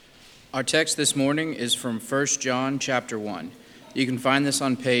Our text this morning is from 1 John chapter 1. You can find this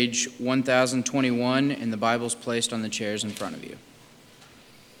on page 1021 in the Bibles placed on the chairs in front of you.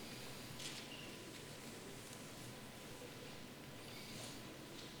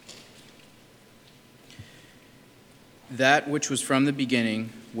 That which was from the beginning,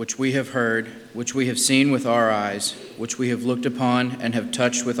 which we have heard, which we have seen with our eyes, which we have looked upon and have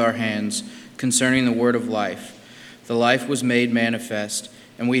touched with our hands, concerning the word of life. The life was made manifest,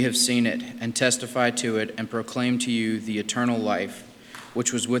 and we have seen it, and testify to it, and proclaim to you the eternal life,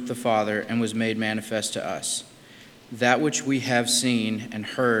 which was with the Father, and was made manifest to us. That which we have seen and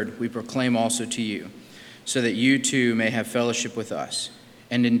heard we proclaim also to you, so that you too may have fellowship with us.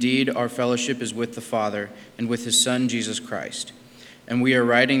 And indeed our fellowship is with the Father, and with his Son Jesus Christ. And we are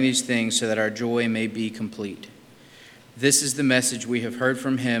writing these things so that our joy may be complete. This is the message we have heard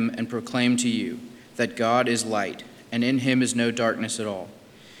from him and proclaim to you, that God is light, and in him is no darkness at all.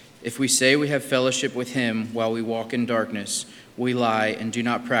 If we say we have fellowship with him while we walk in darkness, we lie and do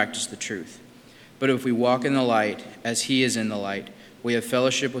not practice the truth. But if we walk in the light, as he is in the light, we have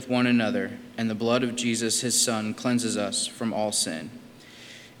fellowship with one another, and the blood of Jesus, his Son, cleanses us from all sin.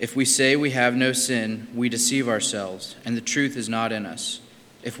 If we say we have no sin, we deceive ourselves, and the truth is not in us.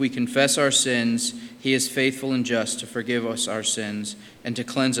 If we confess our sins, he is faithful and just to forgive us our sins and to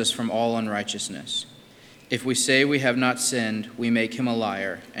cleanse us from all unrighteousness. If we say we have not sinned, we make him a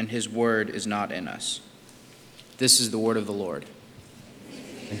liar, and his word is not in us. This is the word of the Lord.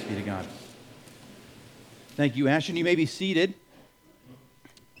 Thanks be to God. Thank you, Ashton. You may be seated.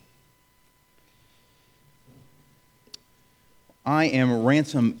 I am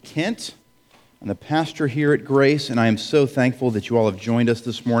Ransom Kent. I'm the pastor here at Grace, and I am so thankful that you all have joined us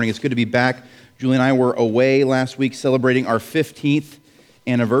this morning. It's good to be back. Julie and I were away last week celebrating our 15th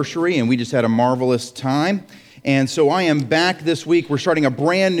anniversary, and we just had a marvelous time. And so I am back this week. We're starting a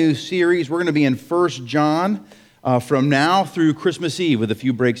brand new series. We're going to be in 1 John from now through Christmas Eve with a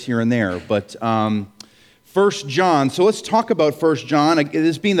few breaks here and there. But 1 John, so let's talk about 1 John.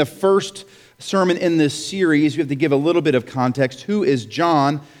 This being the first sermon in this series, we have to give a little bit of context. Who is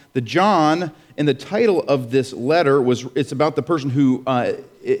John? The John in the title of this letter it's about the person who,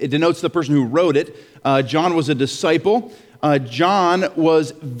 it denotes the person who wrote it. John was a disciple. John was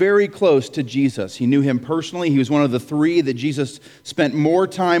very close to Jesus. He knew him personally. He was one of the three that Jesus spent more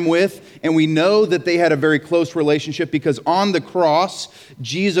time with. And we know that they had a very close relationship because on the cross,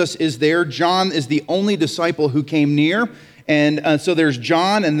 Jesus is there. John is the only disciple who came near. And so there's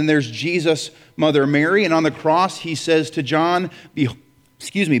John, and then there's Jesus' mother Mary. And on the cross, he says to John,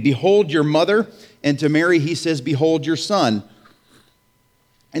 behold your mother. And to Mary, he says, behold your son.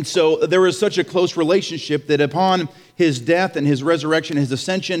 And so there was such a close relationship that upon his death and his resurrection, his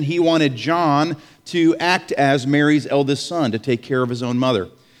ascension, he wanted John to act as Mary's eldest son, to take care of his own mother.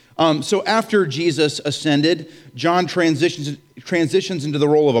 So after Jesus ascended, John transitions into the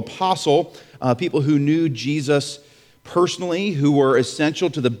role of apostle, people who knew Jesus personally, who were essential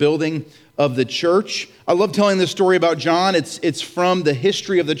to the building of the church. I love telling this story about John. It's from the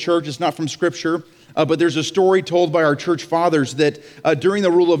history of the church. It's not from Scripture. But there's a story told by our church fathers that during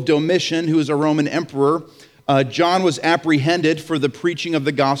the rule of Domitian, who was a Roman emperor, John was apprehended for the preaching of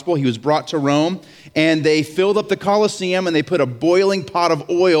the gospel. He was brought to Rome, and they filled up the Colosseum, and they put a boiling pot of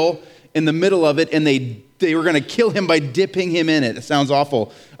oil in the middle of it, and they were going to kill him by dipping him in it. It sounds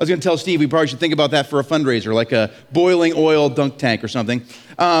awful. I was going to tell Steve we probably should think about that for a fundraiser, like a boiling oil dunk tank or something.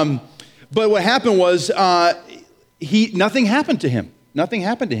 But what happened was nothing happened to him. Nothing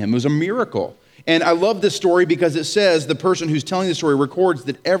happened to him. It was a miracle. And I love this story because it says the person who's telling the story records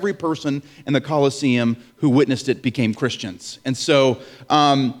that every person in the Colosseum who witnessed it became Christians. And so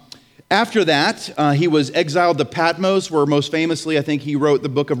after that, he was exiled to Patmos, where most famously, I think he wrote the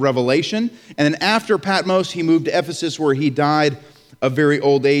book of Revelation. And then after Patmos, he moved to Ephesus, where he died of very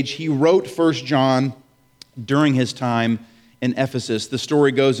old age. He wrote 1 John during his time in Ephesus. The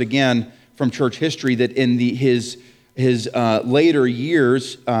story goes again from church history that in his later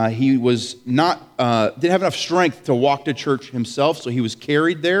years, he was didn't have enough strength to walk to church himself, so he was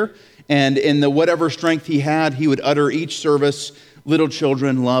carried there. And in the whatever strength he had, he would utter each service, little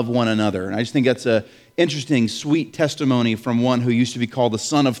children, love one another. And I just think that's a interesting, sweet testimony from one who used to be called the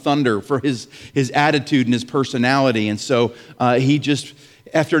Son of Thunder for his attitude and his personality. And so he just,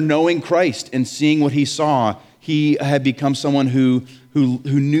 after knowing Christ and seeing what he saw, he had become someone who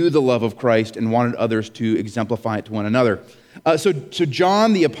knew the love of Christ and wanted others to exemplify it to one another. So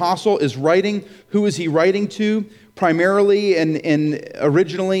John the Apostle is writing. Who is he writing to? Primarily and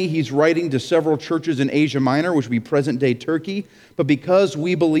originally, he's writing to several churches in Asia Minor, which would be present-day Turkey. But because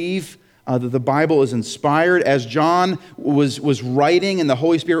we believe that the Bible is inspired. As John was writing and the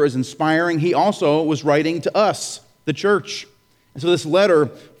Holy Spirit was inspiring, he also was writing to us, the church. And so this letter,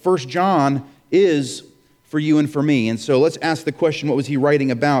 1 John, is for you and for me. And so let's ask the question, what was he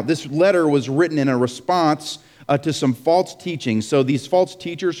writing about? This letter was written in a response to some false teaching. So these false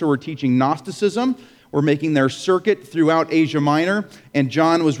teachers who were teaching Gnosticism were making their circuit throughout Asia Minor, and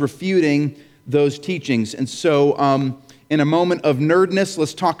John was refuting those teachings. And so in a moment of nerdness,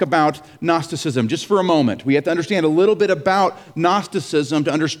 let's talk about Gnosticism just for a moment. We have to understand a little bit about Gnosticism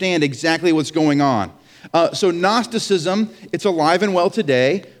to understand exactly what's going on. So Gnosticism, it's alive and well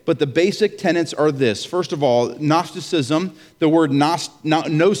today, but the basic tenets are this. First of all, Gnosticism, the word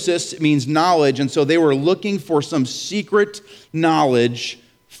gnosis means knowledge, and so they were looking for some secret knowledge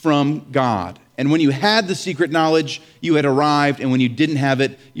from God. And when you had the secret knowledge, you had arrived, and when you didn't have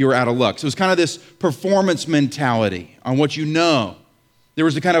it, you were out of luck. So it was kind of this performance mentality on what you know. There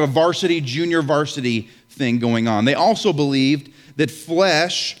was a kind of a varsity, junior varsity thing going on. They also believed that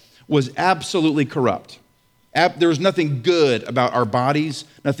flesh was absolutely corrupt. There was nothing good about our bodies,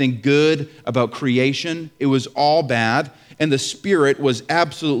 nothing good about creation. It was all bad, and the spirit was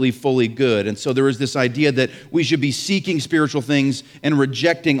absolutely fully good. And so there was this idea that we should be seeking spiritual things and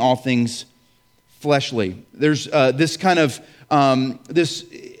rejecting all things fleshly. There's this kind of, this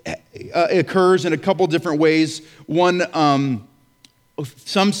occurs in a couple different ways. One,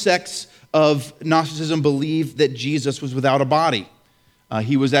 some sects of Gnosticism believe that Jesus was without a body.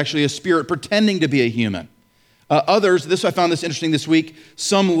 He was actually a spirit pretending to be a human. Others, I found this interesting this week,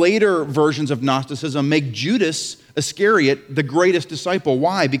 some later versions of Gnosticism make Judas Iscariot the greatest disciple.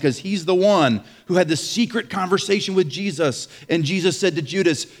 Why? Because he's the one who had the secret conversation with Jesus. And Jesus said to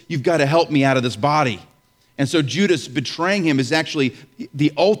Judas, "You've got to help me out of this body." And so Judas betraying him is actually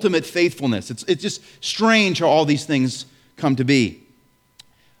the ultimate faithfulness. It's just strange how all these things come to be.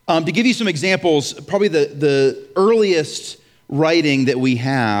 To give you some examples, probably the earliest writing that we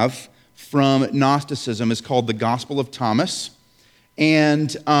have from Gnosticism is called the Gospel of Thomas.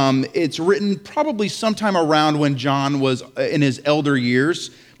 And it's written probably sometime around when John was in his elder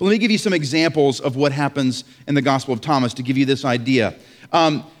years. But let me give you some examples of what happens in the Gospel of Thomas to give you this idea.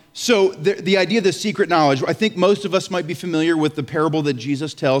 So the idea of the secret knowledge, I think most of us might be familiar with the parable that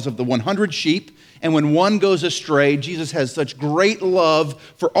Jesus tells of the 100 sheep. And when one goes astray, Jesus has such great love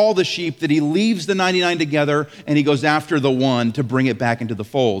for all the sheep that he leaves the 99 together and he goes after the one to bring it back into the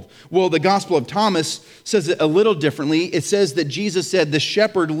fold. Well, the Gospel of Thomas says it a little differently. It says that Jesus said the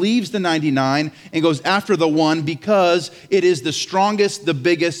shepherd leaves the 99 and goes after the one because it is the strongest, the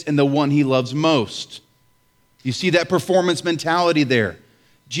biggest, and the one he loves most. You see that performance mentality there.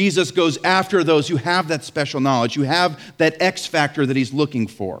 Jesus goes after those who have that special knowledge, who have that X factor that he's looking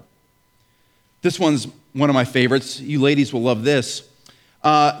for. This one's one of my favorites. You ladies will love this.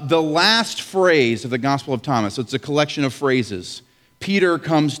 The last phrase of the Gospel of Thomas, so it's a collection of phrases. Peter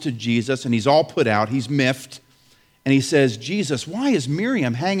comes to Jesus, and he's all put out. He's miffed. And he says, "Jesus, why is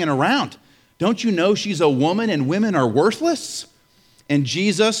Miriam hanging around? Don't you know she's a woman and women are worthless?" And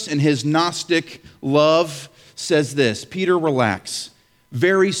Jesus, in his Gnostic love, says this, "Peter, relax.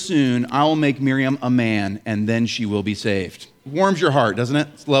 Very soon I will make Miriam a man, and then she will be saved." Warms your heart, doesn't it?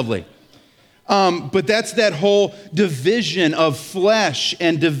 It's lovely. But that's that whole division of flesh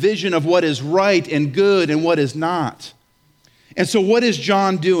and division of what is right and good and what is not. And so what is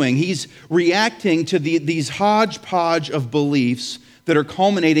John doing? He's reacting to these hodgepodge of beliefs that are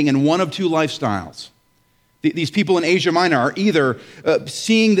culminating in one of two lifestyles. These people in Asia Minor are either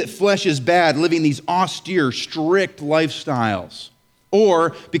seeing that flesh is bad, living these austere, strict lifestyles,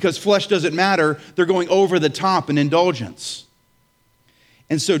 or because flesh doesn't matter, they're going over the top in indulgence.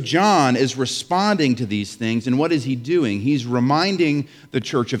 And so John is responding to these things, and what is he doing? He's reminding the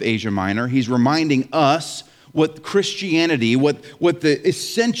church of Asia Minor, he's reminding us what Christianity, what the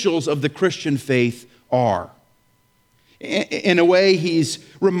essentials of the Christian faith are. In a way, he's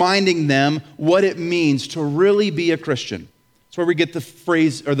reminding them what it means to really be a Christian. That's where we get the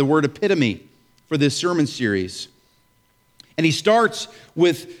phrase or the word epitome for this sermon series. And he starts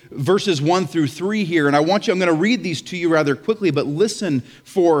with verses 1 through 3 here. And I'm going to read these to you rather quickly, but listen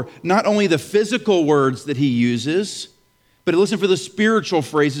for not only the physical words that he uses, but listen for the spiritual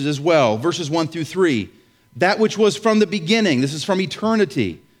phrases as well. Verses 1 through 3. That which was from the beginning. This is from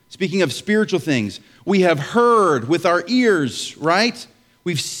eternity. Speaking of spiritual things. We have heard with our ears, right?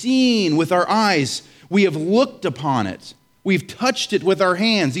 We've seen with our eyes. We have looked upon it. We've touched it with our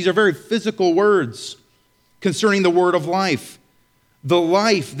hands. These are very physical words concerning the word of life. The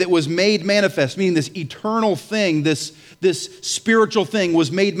life that was made manifest, meaning this eternal thing, this spiritual thing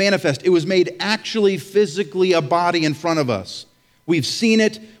was made manifest. It was made actually physically a body in front of us. We've seen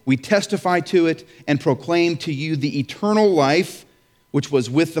it, we testify to it, and proclaim to you the eternal life which was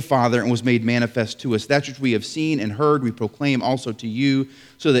with the Father and was made manifest to us. That which we have seen and heard, we proclaim also to you,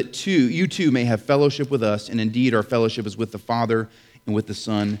 so that you too may have fellowship with us, and indeed our fellowship is with the Father and with the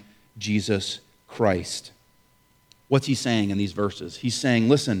Son, Jesus Christ. What's he saying in these verses? He's saying,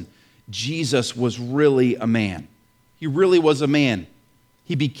 listen, Jesus was really a man. He really was a man.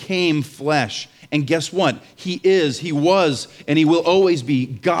 He became flesh. And guess what? He was, and he will always be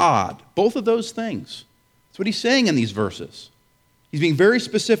God. Both of those things. That's what he's saying in these verses. He's being very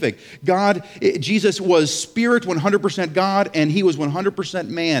specific. Jesus was spirit, 100% God, and he was 100%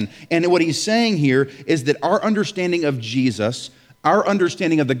 man. And what he's saying here is that our understanding of Jesus, our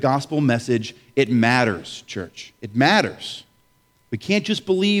understanding of the gospel message, it matters, church. It matters. We can't just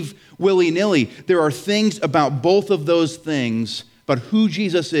believe willy-nilly. There are things about both of those things, about who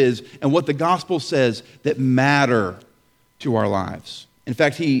Jesus is and what the gospel says, that matter to our lives. In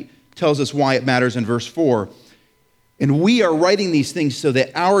fact, he tells us why it matters in verse 4. And we are writing these things so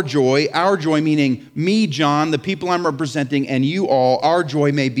that our joy meaning me, John, the people I'm representing, and you all, our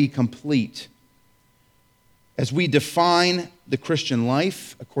joy may be complete. As we define the Christian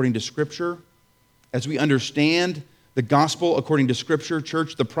life according to Scripture, as we understand the gospel according to Scripture,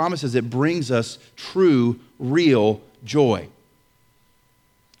 church, the promise is it brings us true, real joy.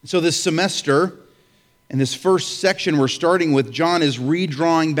 So this semester, in this first section we're starting with, John is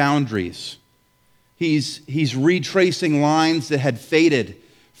redrawing boundaries. He's retracing lines that had faded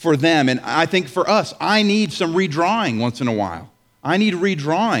for them. And I think for us, I need some redrawing once in a while. I need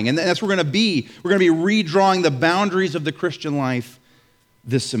redrawing. And that's what we're going to be. We're going to be redrawing the boundaries of the Christian life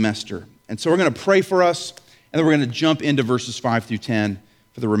this semester. And so we're going to pray for us, and then we're going to jump into verses 5 through 10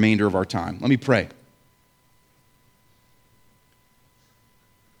 for the remainder of our time. Let me pray.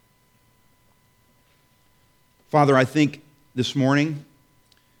 Father, I think this morning,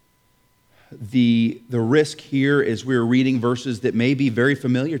 the risk here is we're reading verses that may be very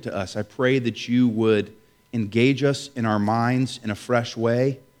familiar to us. I pray that you would engage us in our minds in a fresh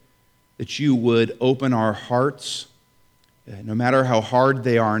way, that you would open our hearts. No matter how hard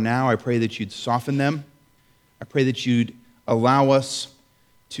they are now, I pray that you'd soften them. I pray that you'd allow us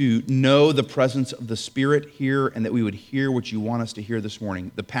to know the presence of the Spirit here, and that we would hear what you want us to hear this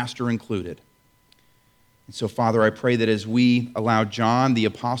morning, the pastor included. And so, Father, I pray that as we allow John, the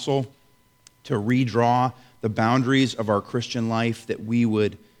apostle, to redraw the boundaries of our Christian life, that we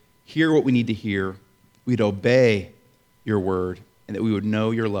would hear what we need to hear, we'd obey your word, and that we would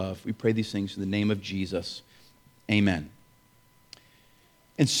know your love. We pray these things in the name of Jesus. Amen.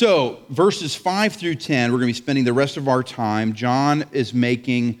 And so, verses 5 through 10, we're going to be spending the rest of our time. John is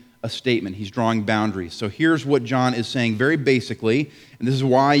making a statement. He's drawing boundaries. So here's what John is saying very basically, and this is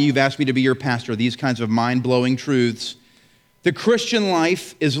why you've asked me to be your pastor, these kinds of mind-blowing truths. The Christian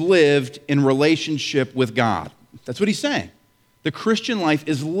life is lived in relationship with God. That's what he's saying. The Christian life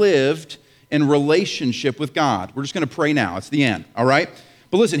is lived in relationship with God. We're just going to pray now. It's the end, all right?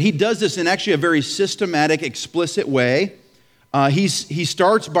 But listen, he does this in actually a very systematic, explicit way. He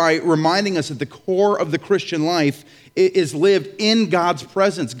starts by reminding us that the core of the Christian life is lived in God's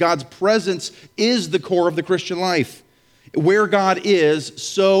presence. God's presence is the core of the Christian life. Where God is,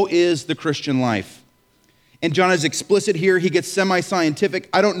 so is the Christian life. And John is explicit here. He gets semi-scientific.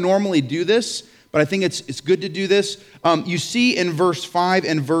 I don't normally do this, but I think it's good to do this. You see in verse 5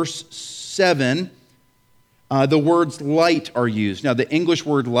 and verse 7, the words light are used. Now, the English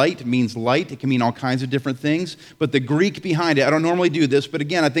word light means light. It can mean all kinds of different things. But the Greek behind it, I don't normally do this, but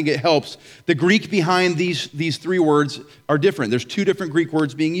again, I think it helps. The Greek behind these three words are different. There's two different Greek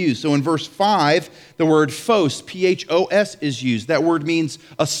words being used. So in verse 5, the word phos, P-H-O-S, is used. That word means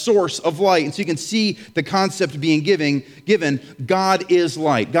a source of light. And so you can see the concept being given. God is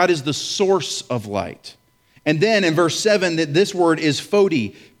light. God is the source of light. And then in verse 7, this word is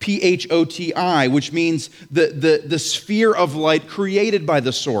photi, P-H-O-T-I, which means the sphere of light created by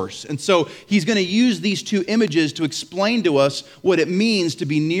the source. And so he's going to use these two images to explain to us what it means to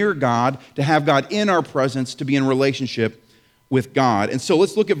be near God, to have God in our presence, to be in relationship with God. And so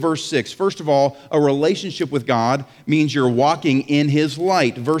let's look at verse 6. First of all, a relationship with God means you're walking in his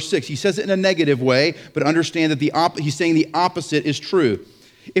light. Verse 6, he says it in a negative way, but understand that he's saying the opposite is true.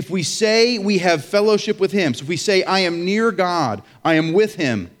 If we say we have fellowship with him, so if we say, I am near God, I am with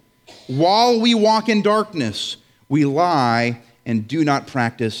him, while we walk in darkness, we lie and do not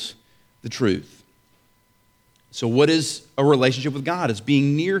practice the truth. So what is a relationship with God? It's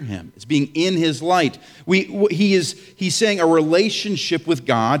being near him. It's being in his light. He's saying a relationship with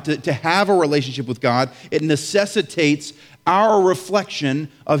God, to have a relationship with God, it necessitates our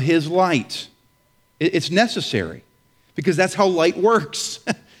reflection of his light. It's necessary. because that's how light works.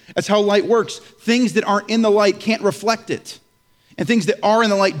 That's how light works. Things that aren't in the light can't reflect it. And things that are in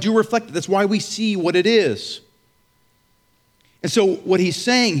the light do reflect it. That's why we see what it is. And so what he's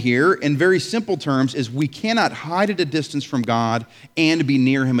saying here in very simple terms is we cannot hide at a distance from God and be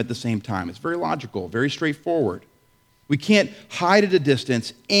near him at the same time. It's very logical, very straightforward. We can't hide at a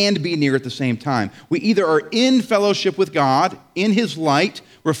distance and be near at the same time. We either are in fellowship with God, in his light,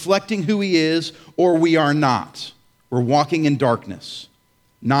 reflecting who he is, or we are not. We're walking in darkness,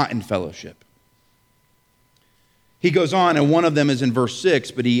 not in fellowship. He goes on, and one of them is in verse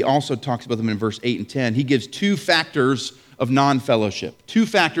 6, but he also talks about them in verse 8 and 10. He gives two factors of non-fellowship. Two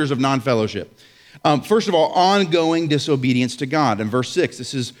factors of non-fellowship. First of all, ongoing disobedience to God. In verse 6,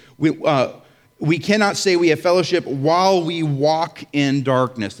 this is, we cannot say we have fellowship while we walk in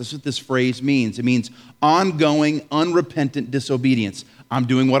darkness. That's what this phrase means. It means ongoing, unrepentant disobedience. I'm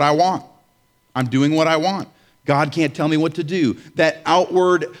doing what I want. I'm doing what I want. God can't tell me what to do. That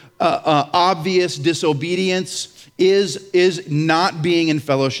outward, obvious disobedience is not being in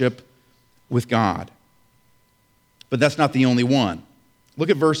fellowship with God. But that's not the only one. Look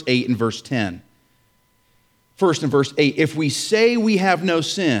at verse 8 and verse 10. First, in verse 8, if we say we have no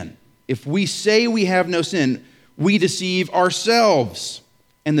sin, we deceive ourselves,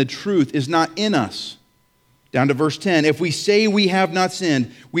 and the truth is not in us. Down to verse 10, if we say we have not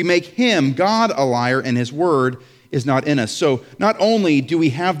sinned, we make him, God, a liar, and his word is not in us. So not only do we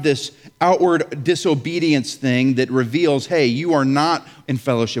have this outward disobedience thing that reveals, hey, you are not in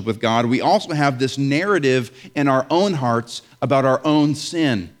fellowship with God, we also have this narrative in our own hearts about our own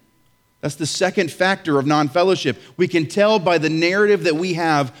sin. That's the second factor of non-fellowship. We can tell by the narrative that we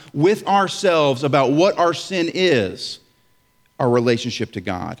have with ourselves about what our sin is, our relationship to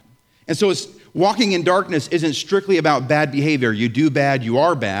God. And so walking in darkness isn't strictly about bad behavior. You do bad, you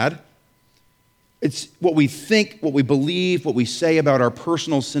are bad. It's what we think, what we believe, what we say about our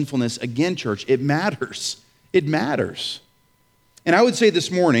personal sinfulness. Again, church, it matters. It matters. And I would say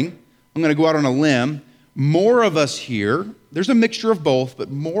this morning, I'm going to go out on a limb, more of us here, there's a mixture of both, but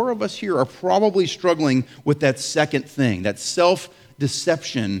more of us here are probably struggling with that second thing, that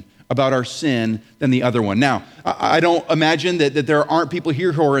self-deception about our sin than the other one. Now, I don't imagine that there aren't people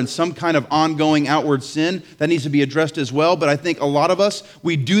here who are in some kind of ongoing outward sin that needs to be addressed as well, but I think a lot of us,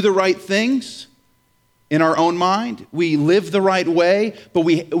 we do the right things in our own mind. We live the right way, but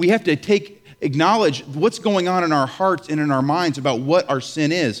we have to acknowledge what's going on in our hearts and in our minds about what our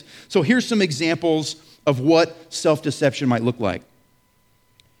sin is. So here's some examples of what self-deception might look like.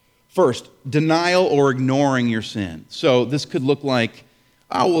 First, denial or ignoring your sin. So this could look like,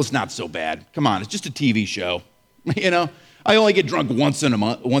 oh, well, it's not so bad. Come on, it's just a TV show. I only get drunk once in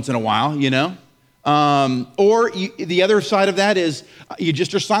a while, the other side of that is you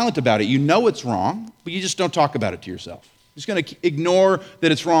just are silent about it. You know it's wrong, but you just don't talk about it to yourself. You're just going to ignore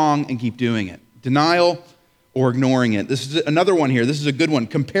that it's wrong and keep doing it. Denial or ignoring it. This is another one here. This is a good one.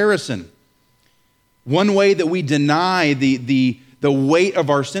 Comparison. One way that we deny the weight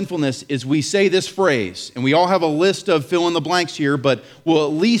of our sinfulness is we say this phrase, and we all have a list of fill in the blanks here, but, well,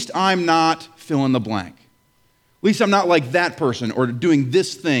 at least I'm not fill in the blank. At least I'm not like that person, or doing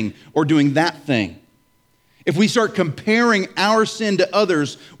this thing, or doing that thing. If we start comparing our sin to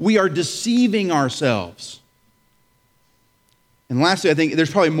others, we are deceiving ourselves. And lastly, I think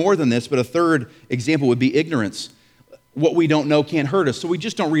there's probably more than this, but a third example would be ignorance. What we don't know can't hurt us, so we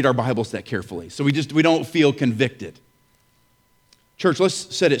just don't read our Bibles that carefully. So we don't feel convicted. Church,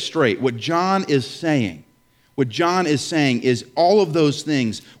 let's set it straight. What John is saying is all of those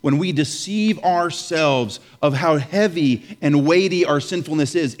things, when we deceive ourselves of how heavy and weighty our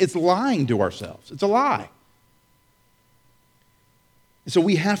sinfulness is, it's lying to ourselves. It's a lie. And so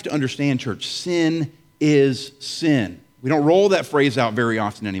we have to understand, church, sin is sin. We don't roll that phrase out very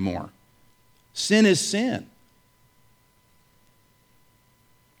often anymore. Sin is sin.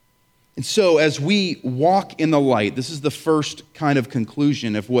 And so as we walk in the light, this is the first kind of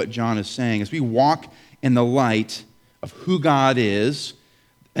conclusion of what John is saying. As we walk in the light of who God is,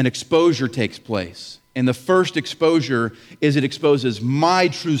 an exposure takes place. And the first exposure is it exposes my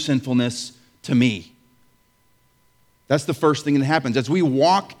true sinfulness to me. That's the first thing that happens. As we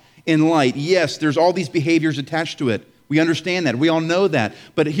walk in light, yes, there's all these behaviors attached to it. We understand that. We all know that.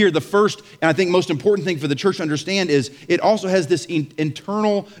 But here, the first, and I think most important thing for the church to understand is it also has this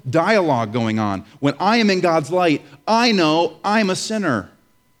internal dialogue going on. When I am in God's light, I know I'm a sinner.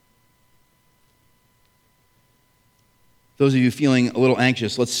 Those of you feeling a little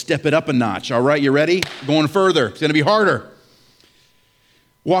anxious, let's step it up a notch. All right, you ready? Going further. It's going to be harder.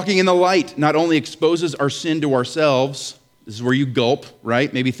 Walking in the light not only exposes our sin to ourselves, this is where you gulp,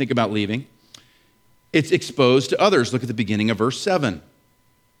 right? Maybe think about leaving. It's exposed to others. Look at the beginning of verse 7.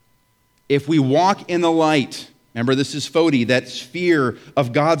 If we walk in the light, remember this is Fodi, that sphere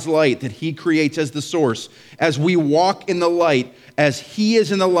of God's light that he creates as the source. As we walk in the light, as he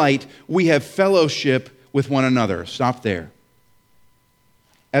is in the light, we have fellowship with one another. Stop there.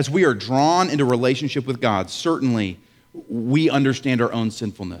 As we are drawn into relationship with God, certainly we understand our own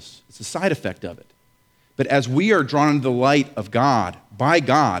sinfulness. It's a side effect of it. But as we are drawn into the light of God, by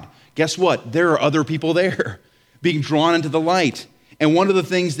God, guess what? There are other people there being drawn into the light. And one of the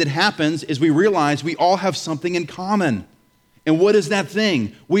things that happens is we realize we all have something in common. And what is that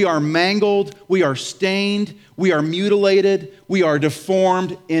thing? We are mangled, we are stained, we are mutilated, we are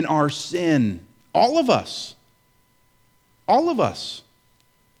deformed in our sin. All of us. All of us.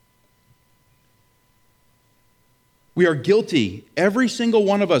 We are guilty, every single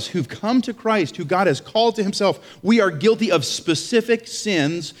one of us who've come to Christ, who God has called to himself, we are guilty of specific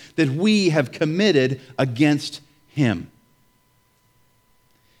sins that we have committed against him.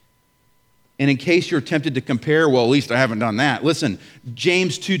 And in case you're tempted to compare, well, at least I haven't done that. Listen,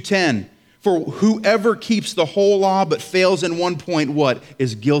 James 2:10, for whoever keeps the whole law but fails in one point, what?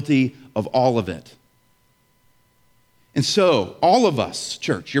 Is guilty of all of it. And so, all of us,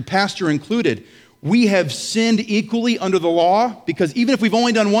 church, your pastor included, we have sinned equally under the law because even if we've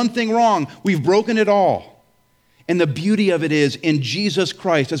only done one thing wrong, we've broken it all. And the beauty of it is in Jesus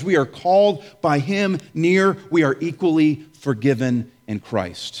Christ, as we are called by him near, we are equally forgiven in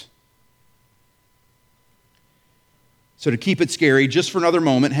Christ. So to keep it scary, just for another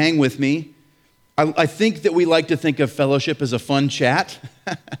moment, hang with me. I think that we like to think of fellowship as a fun chat.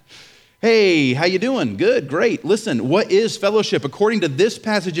 Hey, how you doing? Good, great. Listen, what is fellowship? According to this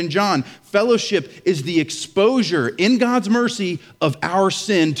passage in John, fellowship is the exposure in God's mercy of our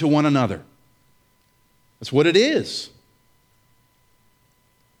sin to one another. That's what it is.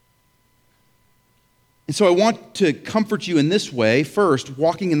 And so I want to comfort you in this way. First,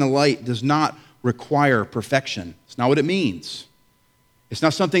 walking in the light does not require perfection. It's not what it means. It's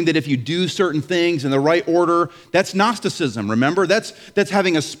not something that if you do certain things in the right order, that's Gnosticism, remember? That's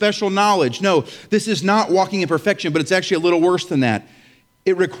having a special knowledge. No, this is not walking in perfection, but it's actually a little worse than that.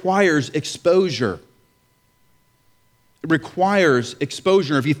 It requires exposure. It requires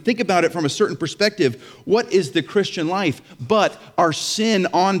exposure. If you think about it from a certain perspective, what is the Christian life but our sin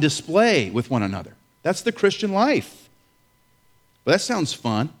on display with one another? That's the Christian life. Well, that sounds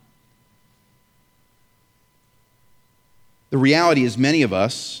fun. The reality is many of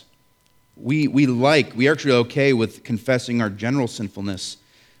us, we are actually okay with confessing our general sinfulness,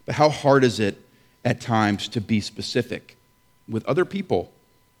 but how hard is it at times to be specific with other people?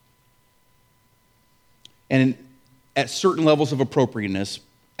 And at certain levels of appropriateness,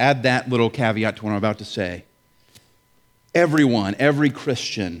 add that little caveat to what I'm about to say. Everyone, every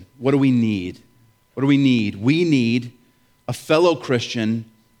Christian, what do we need? What do we need? We need a fellow Christian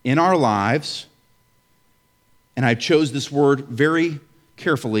in our lives, and I chose this word very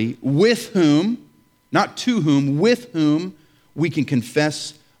carefully, with whom, not to whom, with whom we can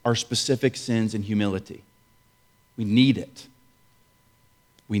confess our specific sins in humility. We need it.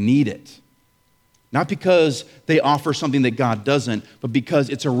 We need it. Not because they offer something that God doesn't, but because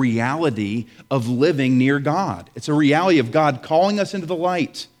it's a reality of living near God. It's a reality of God calling us into the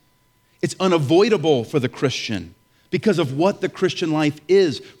light. It's unavoidable for the Christian because of what the Christian life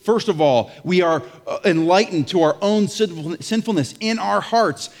is. First of all, we are enlightened to our own sinfulness in our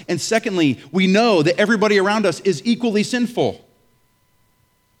hearts. And secondly, we know that everybody around us is equally sinful.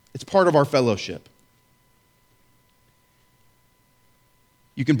 It's part of our fellowship.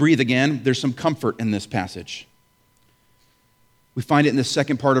 You can breathe again. There's some comfort in this passage. We find it in the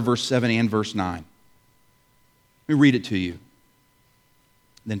second part of verse 7 and verse 9. Let me read it to you,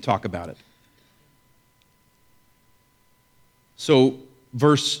 then talk about it. So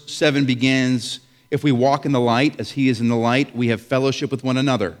verse 7 begins, if we walk in the light as he is in the light, we have fellowship with one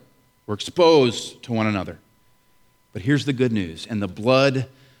another. We're exposed to one another. But here's the good news. And the blood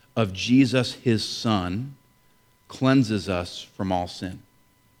of Jesus, his Son, cleanses us from all sin.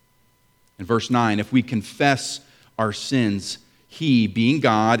 In verse 9, if we confess our sins, he, being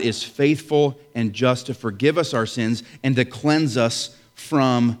God, is faithful and just to forgive us our sins and to cleanse us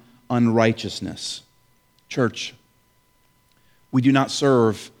from unrighteousness. Church, we do not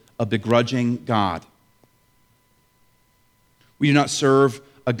serve a begrudging God. We do not serve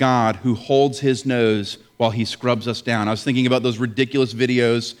a God who holds his nose while he scrubs us down. I was thinking about those ridiculous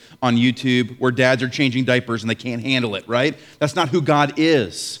videos on YouTube where dads are changing diapers and they can't handle it, right? That's not who God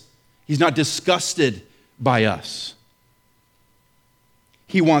is. He's not disgusted by us.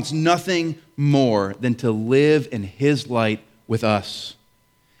 He wants nothing more than to live in his light with us.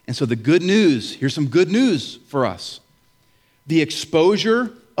 And so the good news, here's some good news for us. The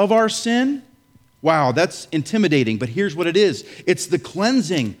exposure of our sin, wow, that's intimidating, but here's what it is. It's the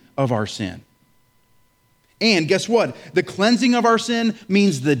cleansing of our sin. And guess what? The cleansing of our sin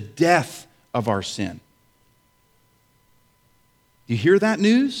means the death of our sin. Do you hear that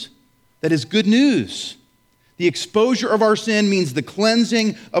news? That is good news. The exposure of our sin means the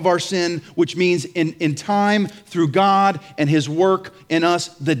cleansing of our sin, which means in time, through God and His work in us,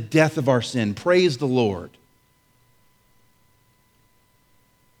 the death of our sin. Praise the Lord.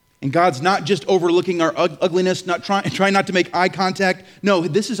 And God's not just overlooking our ugliness, not trying not to make eye contact. No,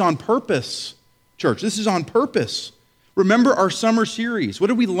 this is on purpose, church. This is on purpose. Remember our summer series. What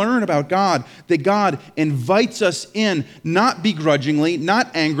did we learn about God? That God invites us in, not begrudgingly, not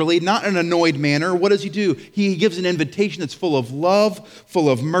angrily, not in an annoyed manner. What does He do? He gives an invitation that's full of love, full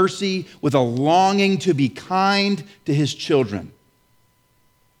of mercy, with a longing to be kind to His children.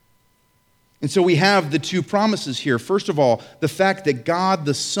 And so we have the two promises here. First of all, the fact that God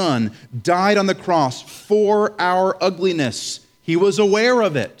the Son died on the cross for our ugliness. He was aware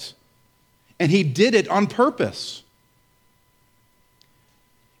of it, and He did it on purpose.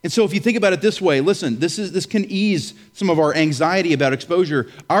 And so if you think about it this way, listen, this can ease some of our anxiety about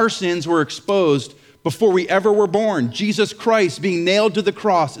exposure. Our sins were exposed before we ever were born. Jesus Christ being nailed to the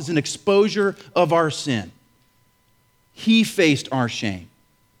cross is an exposure of our sin. He faced our shame.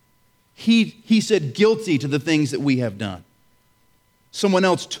 He said guilty to the things that we have done. Someone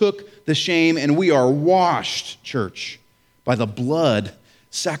else took the shame, and we are washed, church, by the blood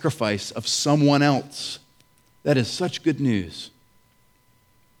sacrifice of someone else. That is such good news.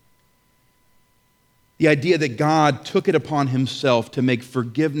 The idea that God took it upon Himself to make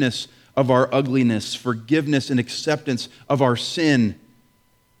forgiveness of our ugliness, forgiveness and acceptance of our sin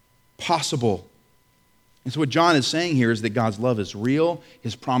possible. And so what John is saying here is that God's love is real,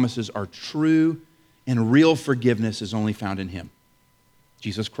 His promises are true, and real forgiveness is only found in Him,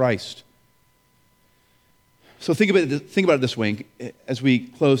 Jesus Christ. So think about it this way as we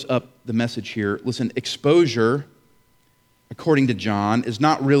close up the message here. Listen, exposure, according to John, is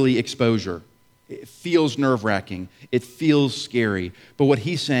not really exposure. It feels nerve-wracking. It feels scary. But what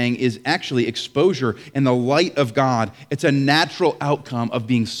he's saying is actually exposure in the light of God. It's a natural outcome of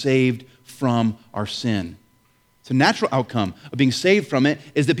being saved from our sin. It's a natural outcome of being saved from it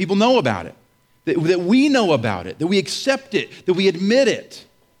is that people know about it, that we know about it, that we accept it, that we admit it.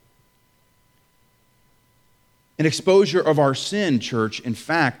 An exposure of our sin, church, in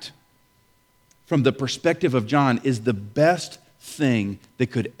fact, from the perspective of John, is the best thing that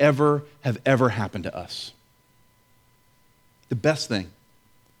could ever happened to us. The best thing.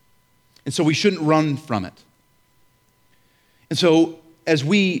 And so we shouldn't run from it. And so as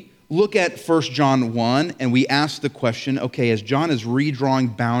we look at 1 John 1 and we ask the question, okay, as John is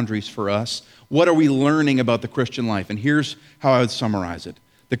redrawing boundaries for us, what are we learning about the Christian life? And here's how I would summarize it.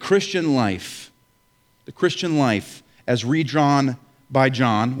 The Christian life as redrawn by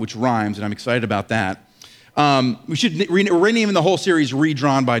John, which rhymes, and I'm excited about that. We're renaming the whole series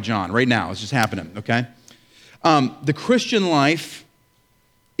Redrawn by John right now. It's just happening, okay? The Christian life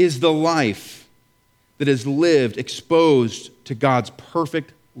is the life that is lived exposed to God's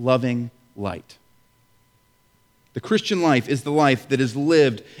perfect, loving light. The Christian life is the life that is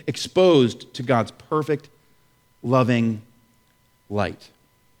lived exposed to God's perfect, loving light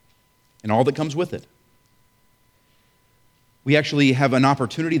and all that comes with it. We actually have an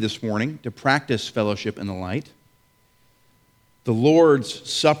opportunity this morning to practice fellowship in the light. The Lord's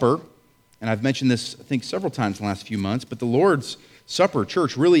Supper, and I've mentioned this, I think, several times in the last few months, but the Lord's Supper,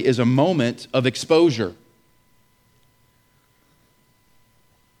 church, really is a moment of exposure.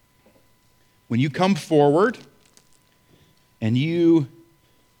 When you come forward and you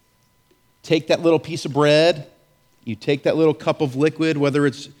take that little piece of bread, you take that little cup of liquid, whether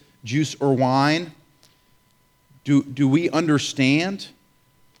it's juice or wine, do we understand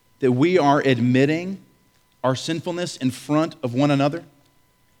that we are admitting our sinfulness in front of one another?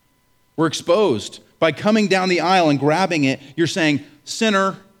 We're exposed. By coming down the aisle and grabbing it, you're saying,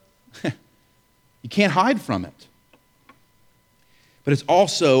 sinner, you can't hide from it. But it's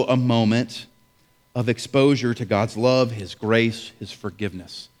also a moment of exposure to God's love, His grace, His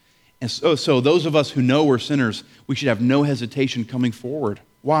forgiveness. And so those of us who know we're sinners, we should have no hesitation coming forward.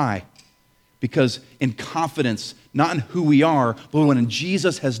 Why? Because in confidence, not in who we are, but what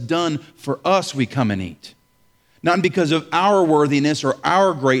Jesus has done for us, we come and eat. Not because of our worthiness or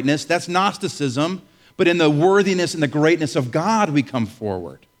our greatness, that's Gnosticism, but in the worthiness and the greatness of God, we come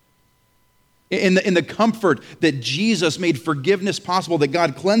forward. in the comfort that Jesus made forgiveness possible, that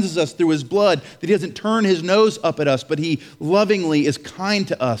God cleanses us through his blood, that he doesn't turn his nose up at us, but he lovingly is kind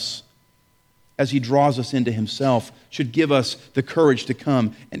to us as he draws us into himself, should give us the courage to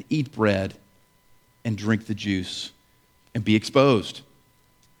come and eat bread and drink the juice and be exposed.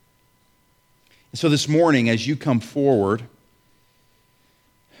 And so this morning, as you come forward,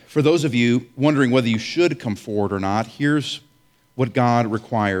 for those of you wondering whether you should come forward or not, here's what God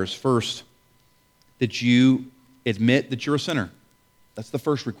requires. First, that you admit that you're a sinner. That's the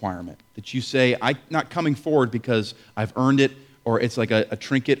first requirement. That you say, I'm not coming forward because I've earned it, or it's like a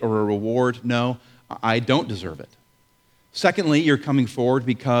trinket or a reward. No, I don't deserve it. Secondly, you're coming forward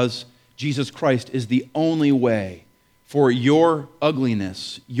because Jesus Christ is the only way for your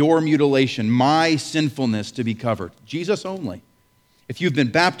ugliness, your mutilation, my sinfulness to be covered. Jesus only. If you've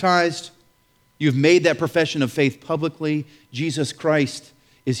been baptized, you've made that profession of faith publicly, Jesus Christ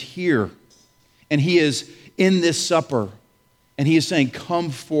is here. And he is in this supper, and he is saying,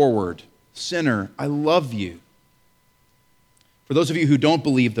 come forward, sinner, I love you. For those of you who don't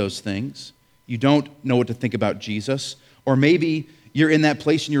believe those things, you don't know what to think about Jesus, or maybe you're in that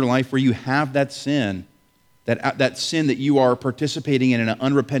place in your life where you have that sin, that sin that you are participating in an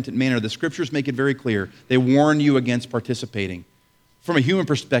unrepentant manner. The scriptures make it very clear. They warn you against participating. From a human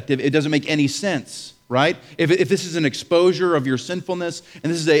perspective, it doesn't make any sense, right? If this is an exposure of your sinfulness,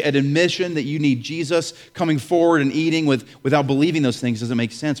 and this is an admission that you need Jesus, coming forward and eating without believing those things doesn't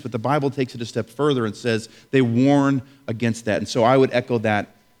make sense. But the Bible takes it a step further and says they warn against that. And so I would echo that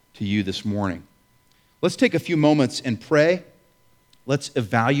to you this morning. Let's take a few moments and pray. Let's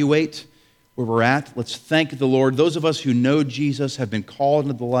evaluate where we're at. Let's thank the Lord. Those of us who know Jesus have been called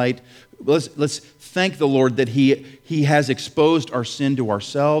into the light. Let's thank the Lord that He has exposed our sin to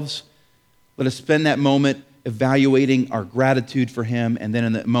ourselves. Let us spend that moment evaluating our gratitude for Him, and then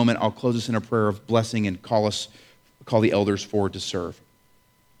in that moment I'll close us in a prayer of blessing and call the elders forward to serve.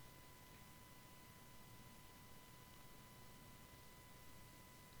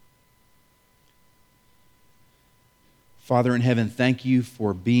 Father in heaven, thank you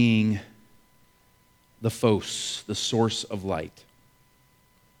for being the Phos, the source of light.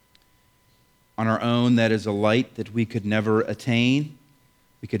 On our own, that is a light that we could never attain,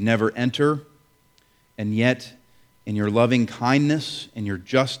 we could never enter, and yet in your loving kindness, in your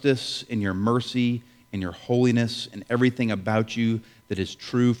justice, in your mercy, in your holiness, and everything about you that is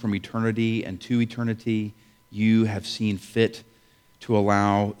true from eternity and to eternity, you have seen fit to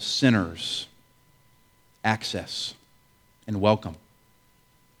allow sinners access and welcome.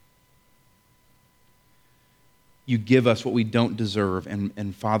 You give us what we don't deserve,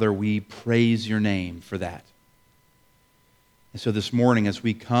 and Father, we praise your name for that. And so this morning, as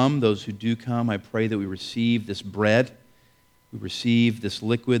we come, those who do come, I pray that we receive this bread, we receive this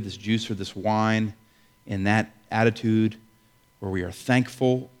liquid, this juice, or this wine in that attitude where we are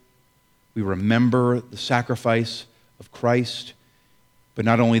thankful, we remember the sacrifice of Christ, but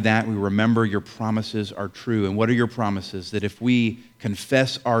not only that, we remember your promises are true. And what are your promises? That if we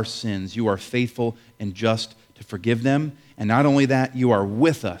confess our sins, you are faithful and just to forgive them. And not only that, you are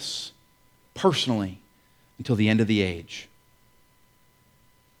with us personally until the end of the age.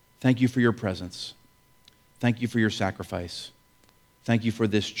 Thank you for your presence. Thank you for your sacrifice. Thank you for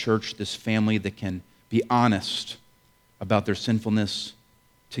this church, this family that can be honest about their sinfulness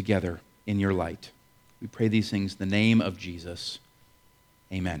together in your light. We pray these things in the name of Jesus.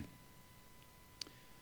 Amen.